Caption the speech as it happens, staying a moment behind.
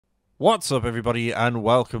What's up, everybody, and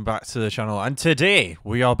welcome back to the channel. And today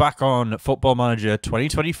we are back on Football Manager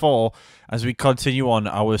 2024 as we continue on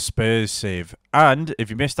our Spurs save. And if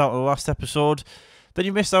you missed out on the last episode, then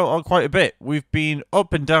you missed out on quite a bit. We've been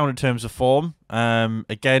up and down in terms of form.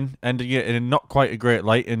 Again, ending it in not quite a great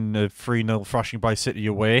light in a 3-0 thrashing by City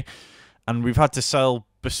away. And we've had to sell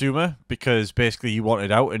Basuma because basically he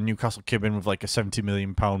wanted out and Newcastle came in with like a £70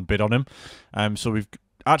 million bid on him. So we've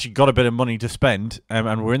actually got a bit of money to spend,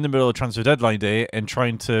 and we're in the middle of transfer deadline day and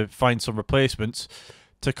trying to find some replacements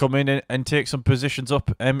to come in and take some positions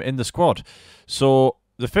up in the squad. So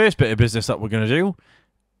the first bit of business that we're going to do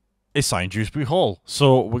is sign Dewsbury Hall.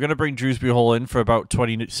 So we're going to bring Dewsbury Hall in for about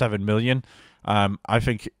 27 million. I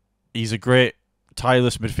think he's a great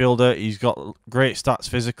tireless midfielder. He's got great stats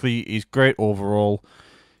physically. He's great overall.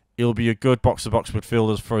 He'll be a good box-to-box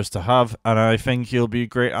midfielder for us to have, and I think he'll be a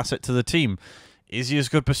great asset to the team. Is he as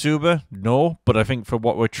good as Basuma? No, but I think for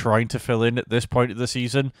what we're trying to fill in at this point of the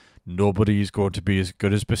season, nobody is going to be as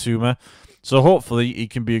good as Basuma. So hopefully he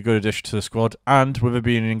can be a good addition to the squad, and with him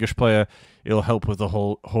being an English player, it'll help with the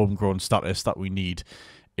whole homegrown status that we need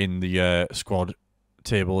in the squad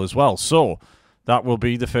table as well. So that will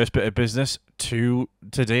be the first bit of business to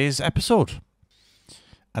today's episode.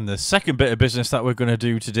 And the second bit of business that we're going to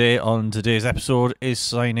do today on today's episode is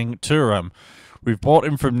signing Thuram. We've bought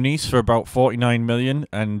him from Nice for about 49 million,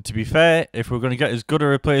 and to be fair, if we're going to get as good a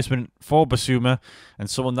replacement for Basuma and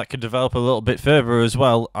someone that can develop a little bit further as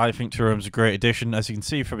well, I think Thuram's a great addition. As you can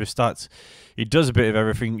see from his stats, he does a bit of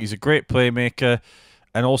everything. He's a great playmaker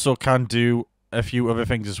and also can do a few other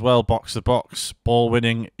things as well, box-to-box, ball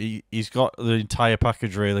winning. He's got the entire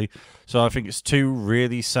package, really. So I think it's two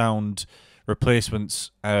really sound replacements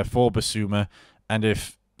for Basuma, and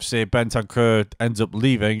if say Bentancur ends up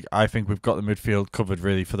leaving, I think we've got the midfield covered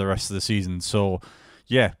really for the rest of the season. So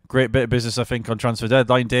yeah, great bit of business I think on transfer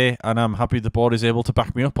deadline day, and I'm happy the board is able to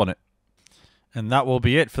back me up on it. And that will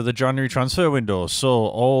be it for the January transfer window. So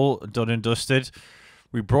all done and dusted.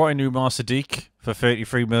 We brought in Umar Sadiq for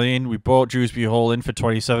 33 million. We brought Dewsbury Hall in for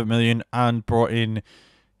 27 million and brought in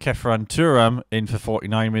Kefran Thuram in for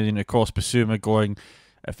 49 million. Of course, Basuma going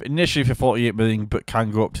initially for 48 million, but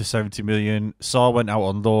can go up to 70 million. Saar went out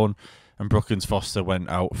on loan, and Brookins Foster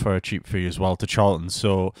went out for a cheap fee as well to Charlton.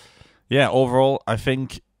 So, yeah, overall, I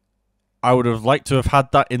think I would have liked to have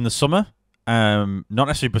had that in the summer. Not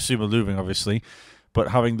necessarily Basuma looming, obviously, but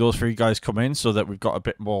having those three guys come in so that we've got a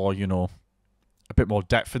bit more, you know, a bit more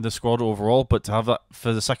depth in the squad overall. But to have that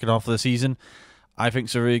for the second half of the season, I think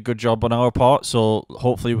it's a really good job on our part. So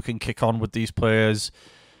hopefully we can kick on with these players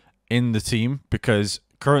in the team, because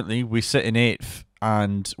currently we sit in 8th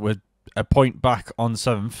and we're a point back on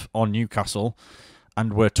 7th on Newcastle,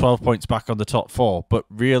 and we're 12 points back on the top 4. But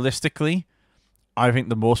realistically, I think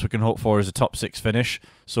the most we can hope for is a top 6 finish.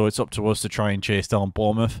 So it's up to us to try and chase down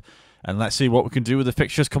Bournemouth, and let's see what we can do with the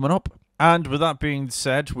fixtures coming up. And with that being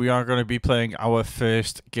said, we are going to be playing our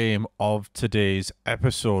first game of today's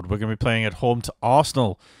episode. We're going to be playing at home to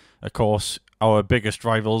Arsenal, of course, our biggest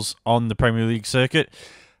rivals on the Premier League circuit.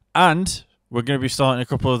 And we're going to be starting a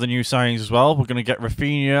couple of the new signings as well. We're going to get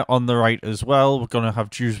Rafinha on the right as well. We're going to have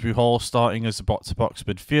Dewsbury Hall starting as a box-to-box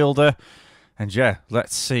midfielder. And yeah,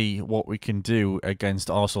 let's see what we can do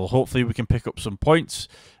against Arsenal. Hopefully we can pick up some points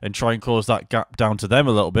and try and close that gap down to them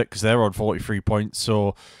a little bit, because they're on 43 points.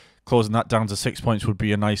 So closing that down to 6 points would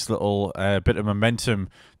be a nice little bit of momentum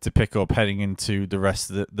to pick up heading into the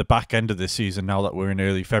rest of the back end of this season now that we're in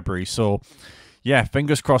early February. So yeah,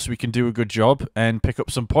 fingers crossed we can do a good job and pick up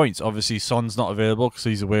some points. Obviously, Son's not available because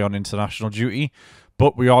he's away on international duty,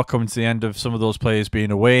 but we are coming to the end of some of those players being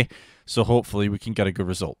away, so hopefully we can get a good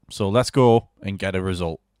result. So let's go and get a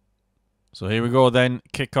result. So here we go then.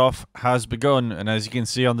 Kickoff has begun, and as you can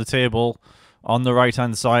see on the table on the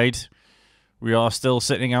right-hand side, we are still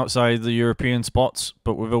sitting outside the European spots,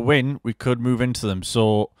 but with a win, we could move into them.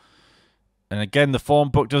 So, and again, the form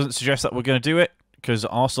book doesn't suggest that we're going to do it, because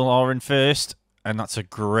Arsenal are in first. And that's a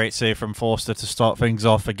great save from Forster to start things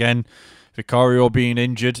off again. Vicario being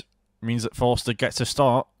injured means that Forster gets a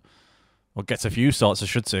start. Or gets a few starts, I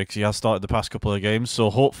should say, because he has started the past couple of games. So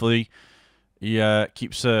hopefully he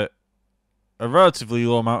keeps a relatively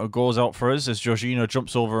low amount of goals out for us as Jorginho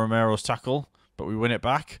jumps over Romero's tackle. But we win it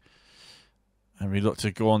back. And we look to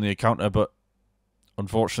go on the counter, but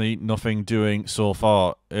unfortunately nothing doing so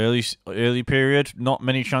far. Early period, not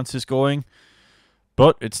many chances going.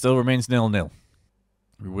 But it still remains 0-0.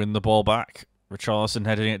 We win the ball back. Richarlison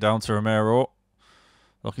heading it down to Romero.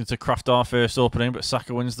 Looking to craft our first opening, but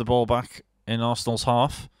Saka wins the ball back in Arsenal's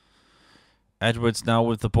half. Edwards now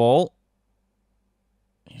with the ball.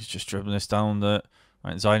 He's just dribbling this down the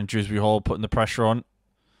right side, and Dewsbury Hall putting the pressure on.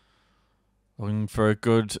 Looking for a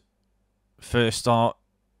good first start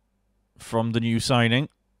from the new signing.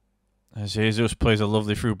 As Jesus plays a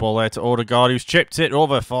lovely through ball there to Odegaard, who's chipped it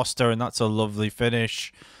over Foster, and that's a lovely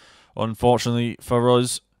finish, unfortunately for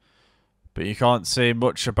us. But you can't say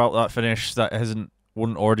much about that finish that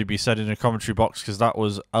wouldn't already be said in the commentary box, because that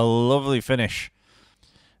was a lovely finish.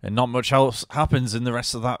 And not much else happens in the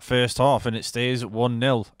rest of that first half, and it stays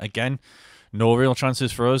 1-0. Again, no real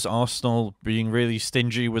chances for us. Arsenal being really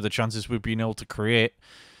stingy with the chances we've been able to create.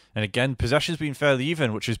 And again, possession's been fairly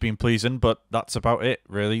even, which has been pleasing, but that's about it,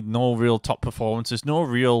 really. No real top performances, no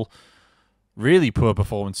really poor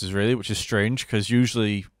performances, really, which is strange, because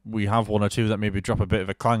usually we have one or two that maybe drop a bit of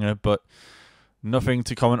a clanger, but nothing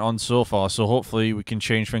to comment on so far. So hopefully we can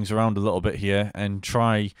change things around a little bit here and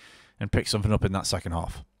try and pick something up in that second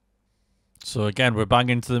half. So again, we're bang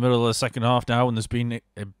into the middle of the second half now, and there's been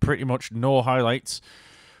pretty much no highlights.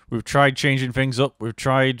 We've tried changing things up. We've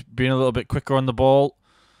tried being a little bit quicker on the ball.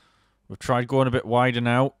 We've tried going a bit wider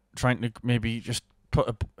now, trying to maybe just put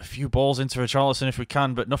a few balls into Richarlison if we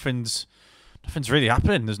can, but nothing's really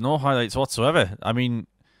happening. There's no highlights whatsoever. I mean,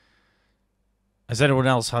 has anyone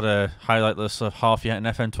else had a highlightless half yet in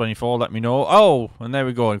FM24? Let me know. Oh, and there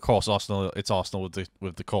we go. Of course, Arsenal. It's Arsenal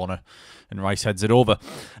with the corner, and Rice heads it over.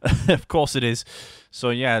 Of course it is. So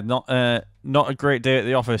yeah, not a great day at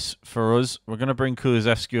the office for us. We're going to bring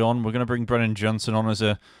Kulusevski on. We're going to bring Brennan Johnson on as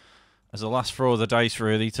a last throw of the dice,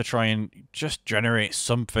 really, to try and just generate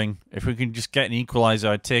something. If we can just get an equaliser,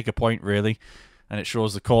 I'd take a point, really. And it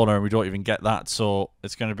shows the corner, and we don't even get that. So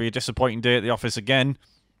it's going to be a disappointing day at the office again.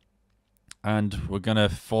 And we're going to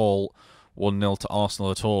fall 1-0 to Arsenal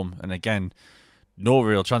at home. And again, no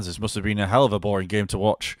real chances. Must have been a hell of a boring game to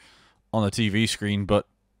watch on the TV screen. But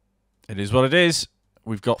it is what it is.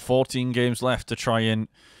 We've got 14 games left to try and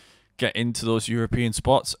get into those European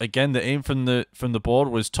spots. Again, the aim from the board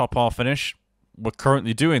was top half finish. We're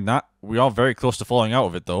currently doing that. We are very close to falling out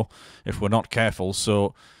of it, though, if we're not careful.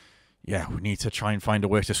 So yeah, we need to try and find a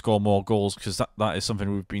way to score more goals, because that is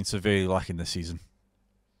something we've been severely lacking this season.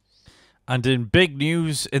 And in big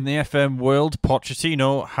news in the FM world,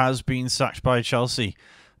 Pochettino has been sacked by Chelsea.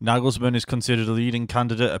 Nagelsmann is considered a leading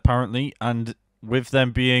candidate, apparently, and with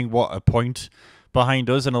them being, a point behind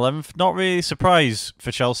us in 11th, not really a surprise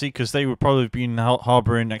for Chelsea, because they would probably have been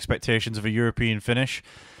harbouring expectations of a European finish.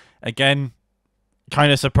 Again,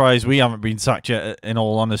 kind of surprised we haven't been sacked yet, in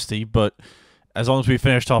all honesty, but as long as we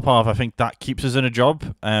finish top half, I think that keeps us in a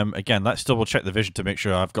job. Again, let's double check the vision to make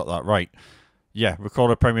sure I've got that right. Yeah,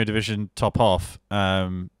 record a Premier Division top half. As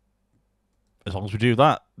long as we do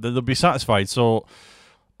that, then they'll be satisfied. So,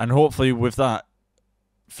 and hopefully with that,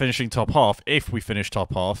 finishing top half, if we finish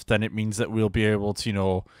top half, then it means that we'll be able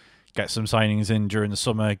to, get some signings in during the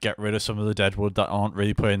summer, get rid of some of the deadwood that aren't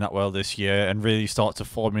really playing that well this year, and really start to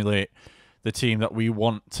formulate the team that we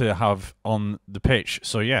want to have on the pitch.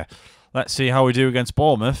 So yeah, let's see how we do against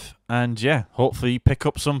Bournemouth, and yeah, hopefully pick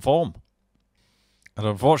up some form. And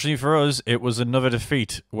unfortunately for us, it was another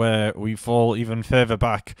defeat where we fall even further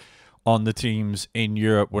back on the teams in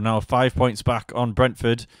Europe. We're now 5 points back on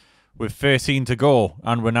Brentford with 13 to go,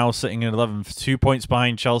 and we're now sitting in 11th, 2 points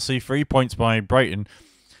behind Chelsea, 3 points behind Brighton,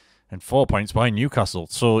 and 4 points behind Newcastle.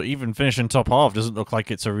 So even finishing top half doesn't look like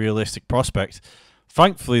it's a realistic prospect.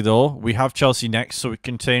 Thankfully, though, we have Chelsea next, so we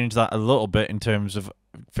can change that a little bit in terms of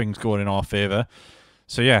things going in our favour.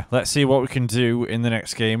 So yeah, let's see what we can do in the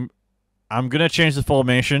next game. I'm going to change the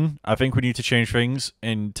formation. I think we need to change things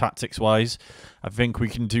in tactics-wise. I think we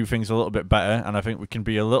can do things a little bit better, and I think we can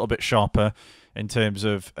be a little bit sharper in terms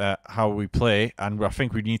of how we play. And I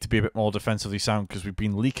think we need to be a bit more defensively sound, because we've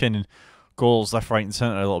been leaking goals left, right and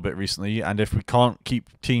centre a little bit recently. And if we can't keep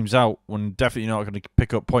teams out, we're definitely not going to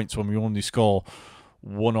pick up points when we only score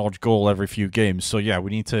one odd goal every few games. So yeah,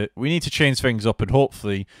 we need to change things up, and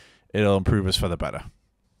hopefully it'll improve us for the better.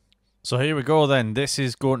 So here we go then. This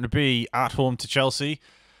is going to be at home to Chelsea.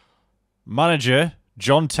 Manager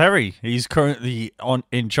John Terry. He's currently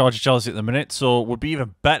in charge of Chelsea at the minute, so it would be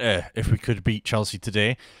even better if we could beat Chelsea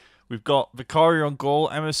today. We've got Vicario on goal,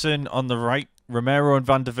 Emerson on the right, Romero and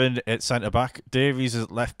Van der Ven at centre-back, Davies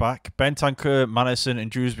at left-back, Bentancur, Madison and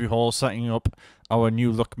Dewsbury Hall setting up our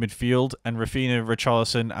new look midfield, and Rafinha,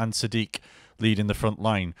 Richarlison and Sadiq leading the front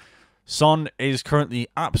line. Son is currently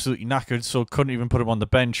absolutely knackered, so couldn't even put him on the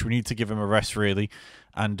bench. We need to give him a rest, really,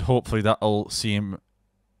 and hopefully that'll see him,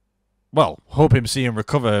 see him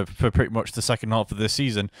recover for pretty much the second half of this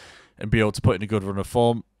season and be able to put in a good run of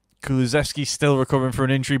form. Kulusevski's still recovering from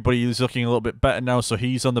an injury, but he's looking a little bit better now, so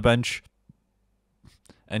he's on the bench.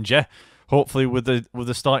 And yeah, hopefully with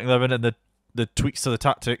the starting 11 and the tweaks to the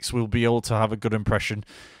tactics, we'll be able to have a good impression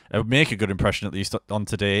make a good impression at least on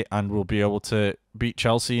today, and we'll be able to beat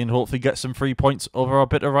Chelsea and hopefully get some 3 points over our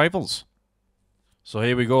bitter rivals. So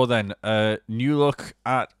here we go then. New look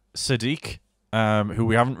at Sadiq, who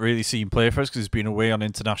we haven't really seen play for us because he's been away on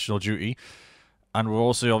international duty. And we're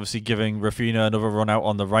also obviously giving Rafinha another run out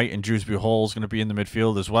on the right, and Dewsbury Hall's going to be in the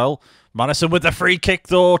midfield as well. Madison with the free kick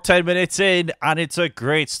though, 10 minutes in, and it's a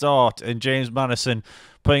great start. And James Madison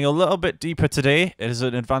playing a little bit deeper today as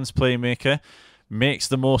an advanced playmaker, makes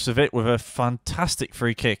the most of it with a fantastic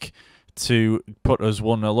free kick to put us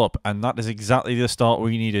 1-0 up. And that is exactly the start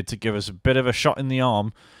we needed to give us a bit of a shot in the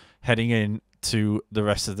arm heading into the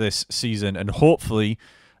rest of this season, and hopefully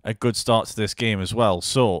a good start to this game as well.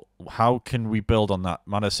 So how can we build on that?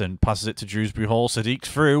 Madison passes it to Dewsbury Hall. Sadiq's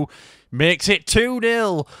through, makes it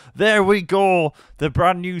 2-0. There we go. The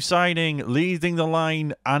brand new signing leading the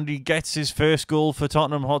line, and he gets his first goal for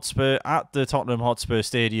Tottenham Hotspur at the Tottenham Hotspur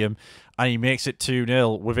Stadium, and he makes it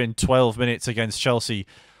 2-0 within 12 minutes against Chelsea.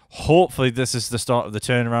 Hopefully this is the start of the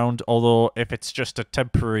turnaround, although if it's just a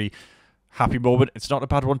temporary happy moment, it's not a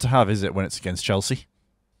bad one to have, is it, when it's against Chelsea?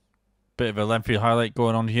 Bit of a lengthy highlight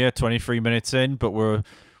going on here, 23 minutes in, but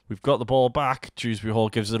we've got the ball back. Dewsbury Hall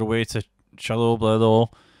gives it away to Chalobah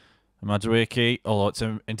though. Madueke, although it's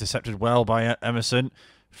intercepted well by Emerson.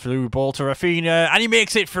 Through ball to Rafinha, and he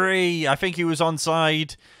makes it free. I think he was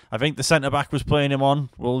onside. I think the centre-back was playing him on.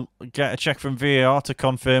 We'll get a check from VAR to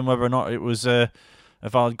confirm whether or not it was a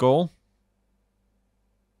valid goal.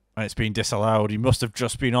 And it's been disallowed. He must have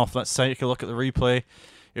just been off. Let's take a look at the replay.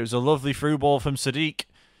 It was a lovely through ball from Sadiq.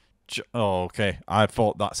 Oh, okay. I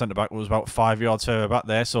thought that centre-back was about 5 yards further back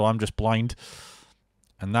there, so I'm just blind.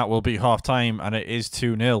 And that will be half-time, and it is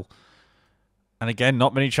 2-0. And again,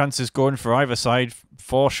 not many chances going for either side.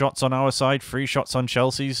 4 shots on our side, 3 shots on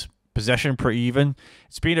Chelsea's. Possession pretty even.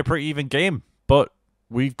 It's been a pretty even game, but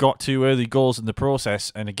we've got 2 early goals in the process.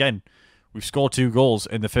 And again, we've scored 2 goals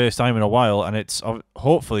in the first time in a while, and it's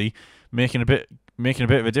hopefully making a bit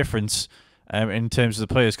of a difference in terms of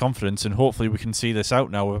the players' confidence, and hopefully we can see this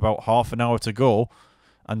out now with about half an hour to go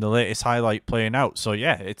and the latest highlight playing out. So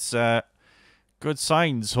yeah, it's good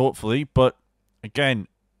signs hopefully, but again,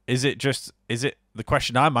 the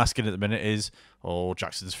question I'm asking at the minute is, oh,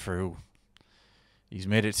 Jackson's through. He's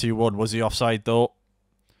made it 2-1. Was he offside though?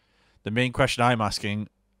 The main question I'm asking,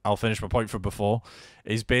 I'll finish my point from before,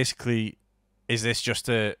 is basically, is this just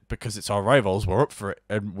because it's our rivals, we're up for it,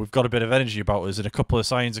 and we've got a bit of energy about us, and a couple of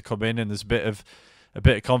signs have come in, and there's a bit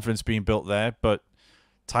of confidence being built there, but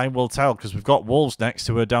time will tell, because we've got Wolves next,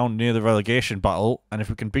 who are down near the relegation battle, and if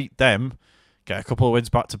we can beat them, get a couple of wins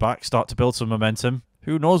back-to-back, start to build some momentum,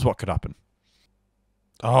 who knows what could happen.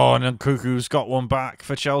 Oh, and then Cuckoo's got one back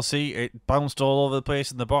for Chelsea. It bounced all over the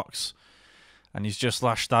place in the box, and he's just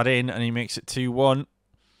lashed that in, and he makes it 2-1.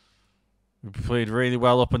 We've played really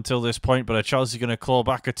well up until this point, but are Chelsea going to claw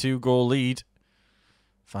back a 2-goal lead?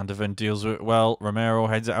 Van der Ven deals with it well. Romero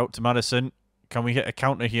heads it out to Madison. Can we hit a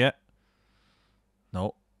counter here?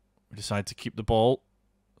 No. We decide to keep the ball.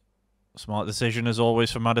 Smart decision as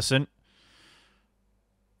always for Madison.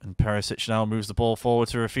 And Perisic now moves the ball forward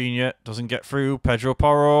to Rafinha. Doesn't get through. Pedro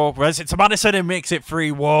Porro res it to Madison and makes it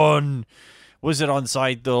 3-1. Was it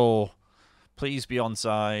onside though? Please be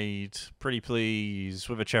onside. Pretty please.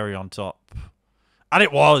 With a cherry on top. And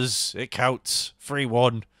it was. It counts.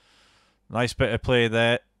 3-1. Nice bit of play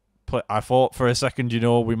there. I thought for a second,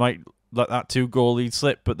 we might let that 2-goal lead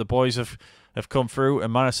slip, but the boys have come through,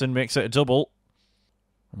 and Madison makes it a double.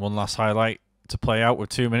 And one last highlight to play out with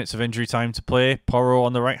 2 minutes of injury time to play. Porro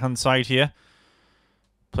on the right-hand side here.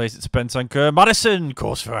 Plays it to Bentancur. Madison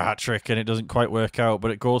goes for a hat-trick, and it doesn't quite work out,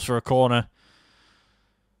 but it goes for a corner.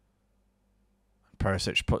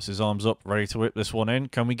 Perisic puts his arms up, ready to whip this one in.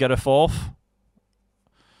 Can we get a fourth?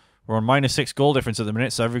 We're on -6 goal difference at the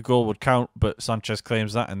minute, so every goal would count, but Sanchez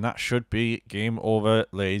claims that, and that should be game over,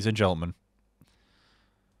 ladies and gentlemen.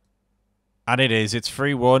 And it is. It's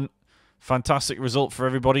 3-1. Fantastic result for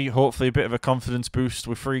everybody. Hopefully a bit of a confidence boost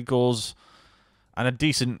with 3 goals and a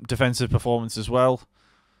decent defensive performance as well.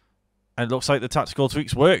 And it looks like the tactical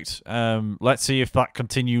tweaks worked. Let's see if that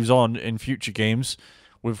continues on in future games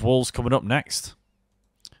with Wolves coming up next.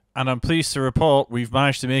 And I'm pleased to report we've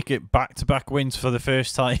managed to make it back-to-back wins for the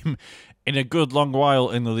first time in a good long while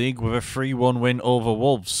in the league with a 3-1 win over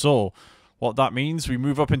Wolves. So what that means, we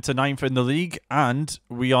move up into 9th in the league, and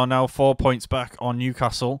we are now 4 points back on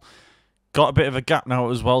Newcastle. Got a bit of a gap now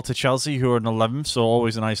as well to Chelsea, who are in 11th, so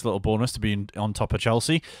always a nice little bonus to be on top of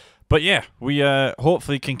Chelsea. But yeah, we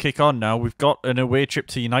hopefully can kick on now. We've got an away trip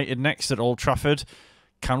to United next at Old Trafford.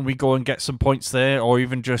 Can we go and get some points there, or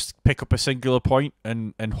even just pick up a singular point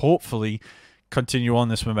and hopefully continue on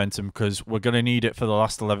this momentum because we're going to need it for the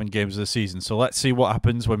last 11 games of the season. So let's see what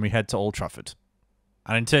happens when we head to Old Trafford.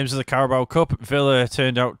 And in terms of the Carabao Cup, Villa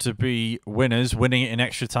turned out to be winners, winning it in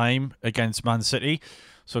extra time against Man City.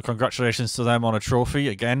 So congratulations to them on a trophy.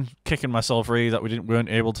 Again, kicking myself really that we weren't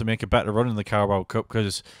able to make a better run in the Carabao Cup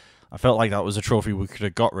because I felt like that was a trophy we could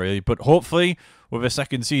have got really. But hopefully with a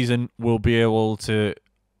second season, we'll be able to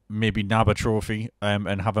maybe nab a trophy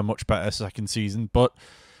and have a much better second season. But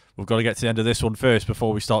we've got to get to the end of this one first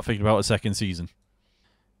before we start thinking about a second season.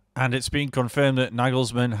 And it's been confirmed that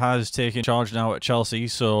Nagelsmann has taken charge now at Chelsea.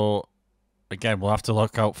 So, again, we'll have to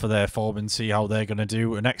look out for their form and see how they're going to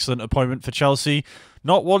do. An excellent appointment for Chelsea.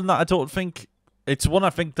 Not one that I don't think... It's one I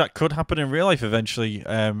think that could happen in real life eventually.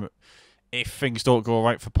 If things don't go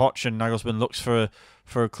right for Poch and Nagelsmann looks for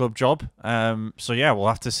a club job. So, yeah, we'll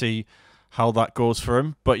have to see how that goes for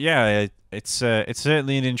him. But, yeah, it's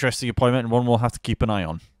certainly an interesting appointment and one we'll have to keep an eye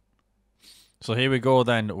on. So here we go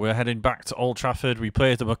then. We're heading back to Old Trafford. We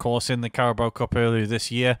played them, of course, in the Carabao Cup earlier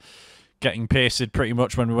this year, getting pasted pretty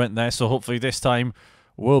much when we went there. So hopefully this time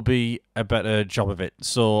will be a better job of it.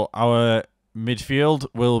 So our midfield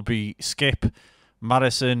will be Skip,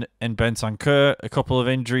 Madison and Bentancur. A couple of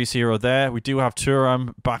injuries here or there. We do have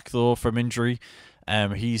Thuram back, though, from injury.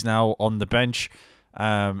 He's now on the bench.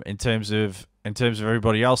 In terms of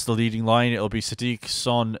everybody else, the leading line, it'll be Sadiq,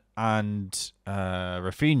 Son and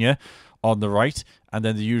Rafinha on the right, and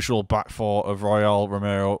then the usual back four of Royal,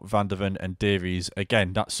 Romero, Van de Ven and Davies.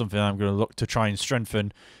 Again, that's something I'm going to look to try and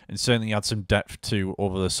strengthen and certainly add some depth to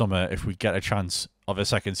over the summer if we get a chance of a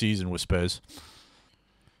second season with Spurs.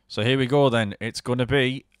 So here we go then. It's going to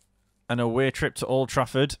be an away trip to Old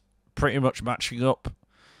Trafford, pretty much matching up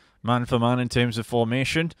man for man in terms of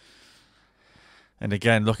formation. And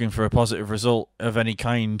again, looking for a positive result of any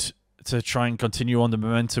kind to try and continue on the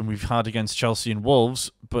momentum we've had against Chelsea and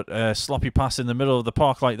Wolves. But a sloppy pass in the middle of the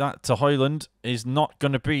park like that to Højlund is not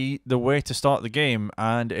going to be the way to start the game.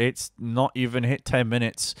 And it's not even hit 10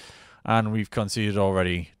 minutes. And we've conceded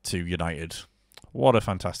already to United. What a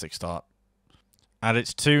fantastic start. And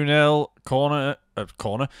it's 2-0,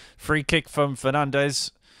 corner, free kick from Fernandes.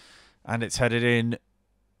 And it's headed in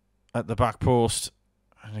at the back post.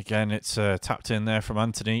 And again, it's tapped in there from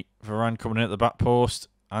Anthony. Varane coming in at the back post.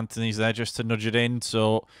 Anthony's there just to nudge it in.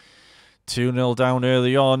 So 2-0 down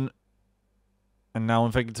early on. And now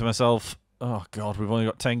I'm thinking to myself, oh God, we've only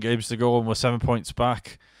got 10 games to go and we're 7 points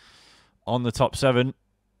back on the top 7.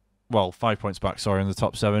 Well, 5 points back, sorry, on the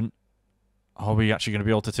top 7. Are we actually going to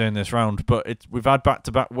be able to turn this round? But we've had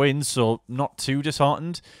back-to-back wins, so not too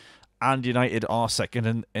disheartened. And United are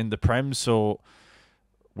second in the Prem, so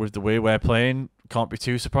with the way we're playing, can't be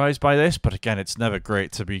too surprised by this. But again, it's never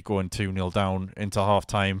great to be going 2-0 down into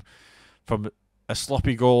half-time from a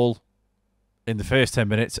sloppy goal in the first 10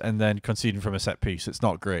 minutes and then conceding from a set piece. It's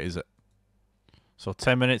not great, is it? So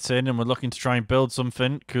 10 minutes in and we're looking to try and build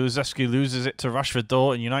something. Kulusevski loses it to Rashford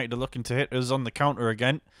though, and United are looking to hit us on the counter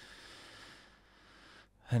again.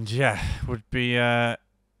 And yeah, would be a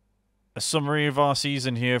summary of our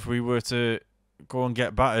season here if we were to go and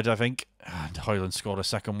get battered, I think. And Højlund scored a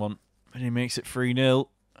second one. And he makes it 3-0.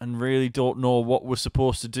 And really don't know what we're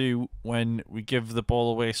supposed to do when we give the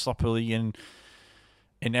ball away sloppily in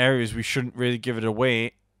areas we shouldn't really give it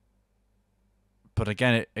away. But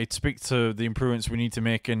again, it speaks to the improvements we need to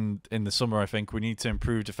make in the summer, I think. We need to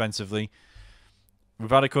improve defensively. We've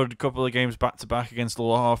had a good couple of games back-to-back against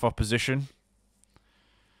lower half opposition.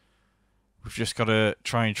 We've just got to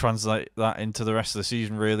try and translate that into the rest of the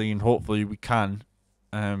season, really, and hopefully we can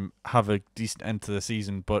have a decent end to the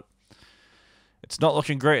season. But it's not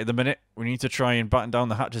looking great at the minute. We need to try and batten down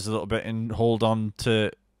the hatches a little bit and hold on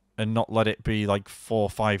to and not let it be like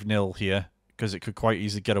 4-5-0 here, because it could quite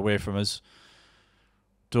easily get away from us.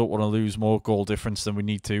 Don't want to lose more goal difference than we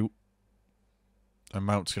need to. And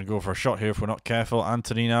Mount's going to go for a shot here if we're not careful.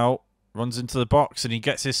 Anthony now runs into the box and he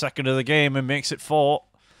gets his second of the game and makes it 4.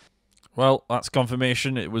 Well, that's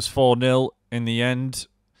confirmation. It was 4-0 in the end.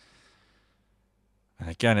 And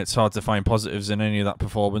again, it's hard to find positives in any of that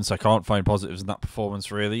performance. I can't find positives in that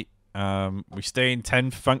performance, really. We stay in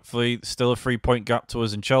 10th, thankfully. Still a 3-point gap to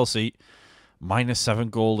us in Chelsea. -7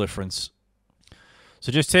 goal difference.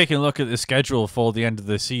 So just taking a look at the schedule for the end of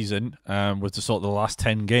the season, with the sort of the last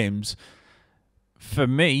 10 games, for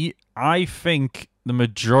me, I think the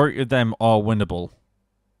majority of them are winnable.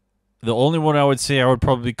 The only one I would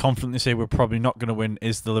probably confidently say we're probably not going to win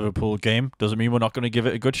is the Liverpool game. Doesn't mean we're not going to give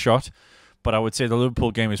it a good shot, but I would say the Liverpool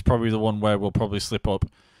game is probably the one where we'll probably slip up.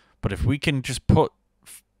 But if we can just put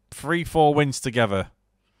 3-4 wins together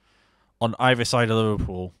on either side of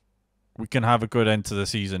Liverpool, we can have a good end to the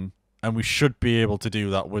season, and we should be able to do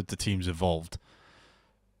that with the teams involved.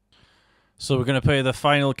 So we're going to play the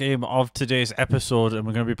final game of today's episode, and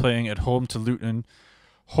we're going to be playing at home to Luton.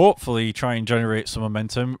 Hopefully try and generate some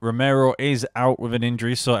momentum. Romero is out with an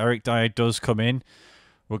injury, so Eric Dyer does come in.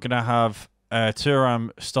 We're going to have Thuram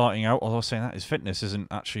starting out, although saying that his fitness isn't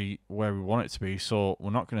actually where we want it to be, so we're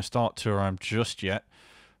not going to start Thuram just yet.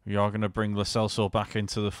 We are going to bring Lo Celso back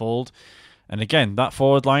into the fold. And again, that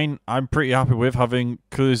forward line, I'm pretty happy with having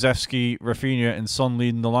Kulusevski, Rafinha and Son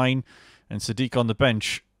leading the line and Sadiq on the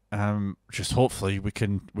bench. Just hopefully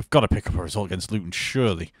we've got to pick up a result against Luton,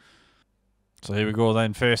 surely. So here we go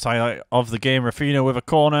then, first highlight of the game, Rafinha with a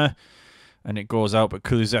corner, and it goes out, but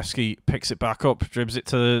Kulusevski picks it back up, dribbles it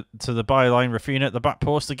to the byline, Rafinha at the back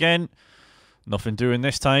post again. Nothing doing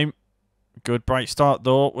this time. Good bright start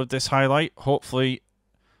though with this highlight, hopefully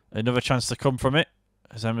another chance to come from it.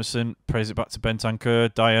 As Emerson plays it back to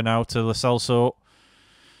Bentancur, Dyer now to Lo Celso.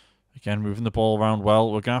 Again, moving the ball around well.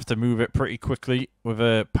 We're going to have to move it pretty quickly with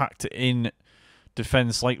a packed-in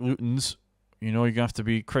defence like Luton's. You know, you're going to have to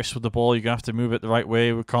be crisp with the ball. You're going to have to move it the right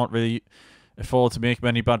way. We can't really afford to make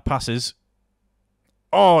many bad passes.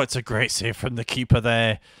 Oh, it's a great save from the keeper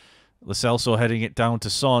there. Lo Celso heading it down to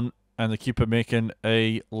Son, and the keeper making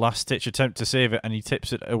a last-ditch attempt to save it, and he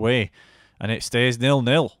tips it away. And it stays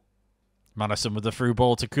 0-0. Madison with the through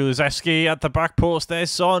ball to Kulusevski at the back post. There's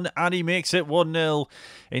Son, and he makes it 1-0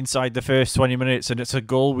 inside the first 20 minutes, and it's a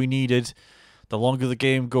goal we needed. The longer the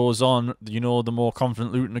game goes on, you know, the more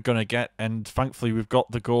confident Luton are going to get, and thankfully we've got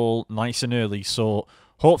the goal nice and early, so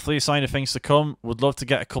hopefully a sign of things to come. Would love to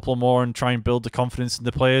get a couple more and try and build the confidence in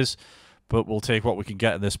the players, but we'll take what we can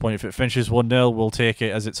get at this point. If it finishes 1-0, we'll take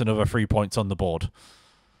it as it's another 3 points on the board.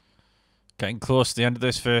 Getting close to the end of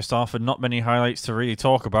this first half, and not many highlights to really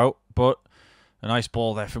talk about, but a nice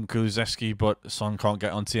ball there from Kulusevski, but Son can't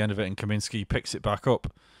get onto the end of it, and Kaminski picks it back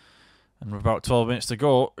up. And with about 12 minutes to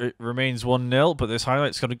go, it remains 1-0, but this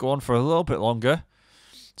highlight's going to go on for a little bit longer.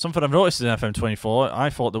 Something I've noticed in FM24, I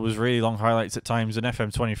thought there was really long highlights at times in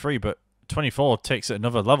FM23, but 24 takes it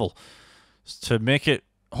another level to make it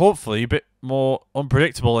hopefully a bit more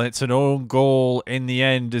unpredictable. And it's an own goal in the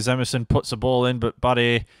end as Emerson puts the ball in, but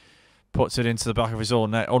Bade puts it into the back of his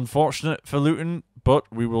own net. Unfortunate for Luton, but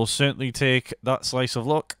we will certainly take that slice of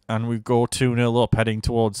luck, and we go 2-0 up heading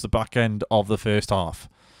towards the back end of the first half.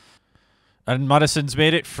 And Madison's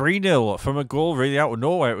made it 3-0 from a goal really out of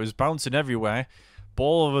nowhere. It was bouncing everywhere.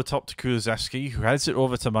 Ball over the top to Kulusevski, who heads it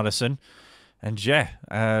over to Madison. And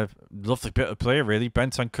yeah, lovely bit of play really.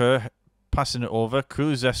 Bentancur passing it over.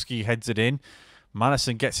 Kulusevski heads it in.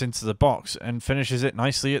 Madison gets into the box and finishes it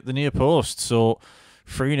nicely at the near post. So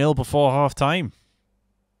 3-0 before half-time.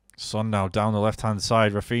 Son now down the left-hand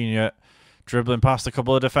side. Rafinha dribbling past a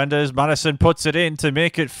couple of defenders. Madison puts it in to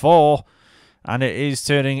make it 4. And it is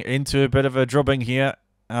turning into a bit of a drubbing here.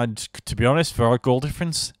 And to be honest, for our goal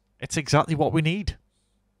difference, it's exactly what we need.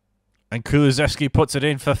 And Kulusevski puts it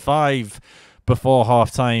in for 5 before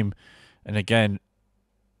half-time. And again,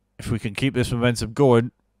 if we can keep this momentum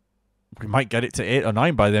going, we might get it to 8 or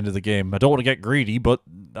 9 by the end of the game. I don't want to get greedy, but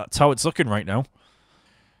that's how it's looking right now.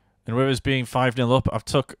 And with us being 5-0 up, I've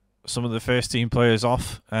took some of the first-team players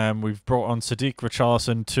off. We've brought on Sadiq,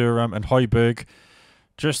 Richarlison, Thuram and Højbjerg,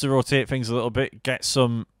 just to rotate things a little bit, get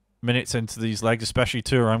some minutes into these legs, especially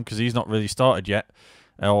Thuram, because he's not really started yet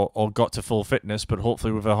or got to full fitness, but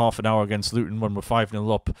hopefully with a half an hour against Luton when we're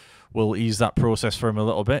 5-0 up, we'll ease that process for him a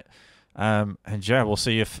little bit. And yeah, we'll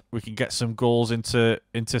see if we can get some goals into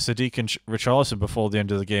Sadiq and Richarlison before the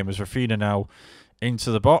end of the game, as Rafinha now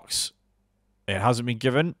into the box. It hasn't been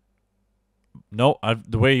given. No,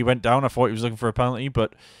 the way he went down, I thought he was looking for a penalty,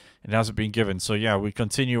 but it hasn't been given. So yeah, we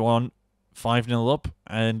continue on 5-0 up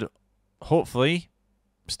and hopefully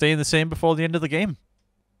staying the same before the end of the game.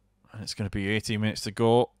 And it's going to be 18 minutes to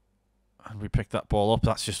go, and we pick that ball up.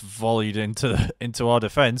 That's just volleyed into our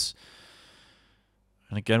defence.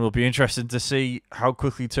 And again, we'll be interested to see how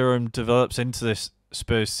quickly Thuram develops into this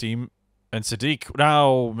Spurs team. And Sadiq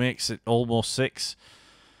now makes it almost 6.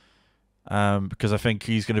 Because I think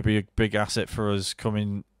he's going to be a big asset for us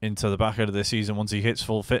coming into the back end of the season once he hits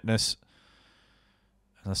full fitness.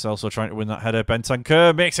 And Lo Celso trying to win that header.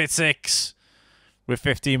 Bentancur makes it 6 with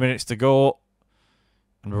 15 minutes to go.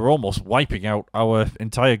 And we're almost wiping out our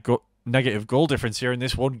entire negative goal difference here in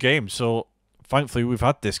this one game. So thankfully we've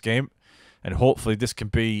had this game. And hopefully this can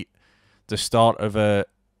be the start of a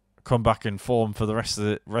comeback in form for the rest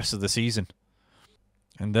of the season.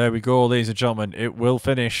 And there we go, ladies and gentlemen. It will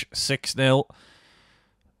finish 6-0.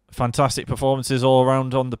 Fantastic performances all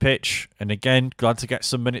around on the pitch. And again, glad to get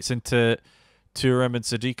some minutes into Thuram and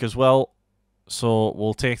Sadiq as well. So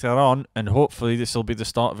we'll take that on. And hopefully this will be the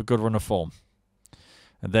start of a good run of form.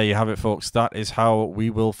 And there you have it, folks. That is how we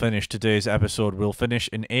will finish today's episode. We'll finish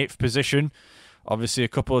in 8th position. Obviously, a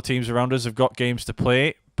couple of teams around us have got games to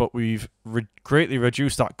play, but we've greatly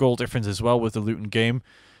reduced that goal difference as well with the Luton game.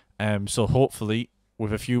 So hopefully,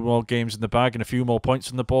 with a few more games in the bag and a few more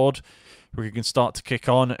points on the board, we can start to kick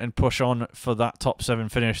on and push on for that top 7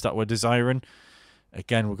 finish that we're desiring.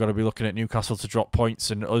 Again, we've got to be looking at Newcastle to drop points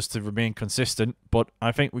and us to remain consistent, but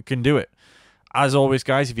I think we can do it. As always,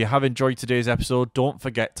 guys, if you have enjoyed today's episode, don't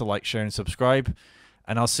forget to like, share, and subscribe.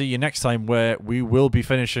 And I'll see you next time, where we will be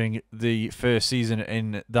finishing the first season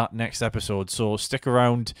in that next episode. So stick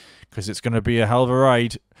around, because it's going to be a hell of a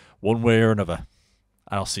ride one way or another.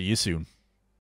 I'll see you soon.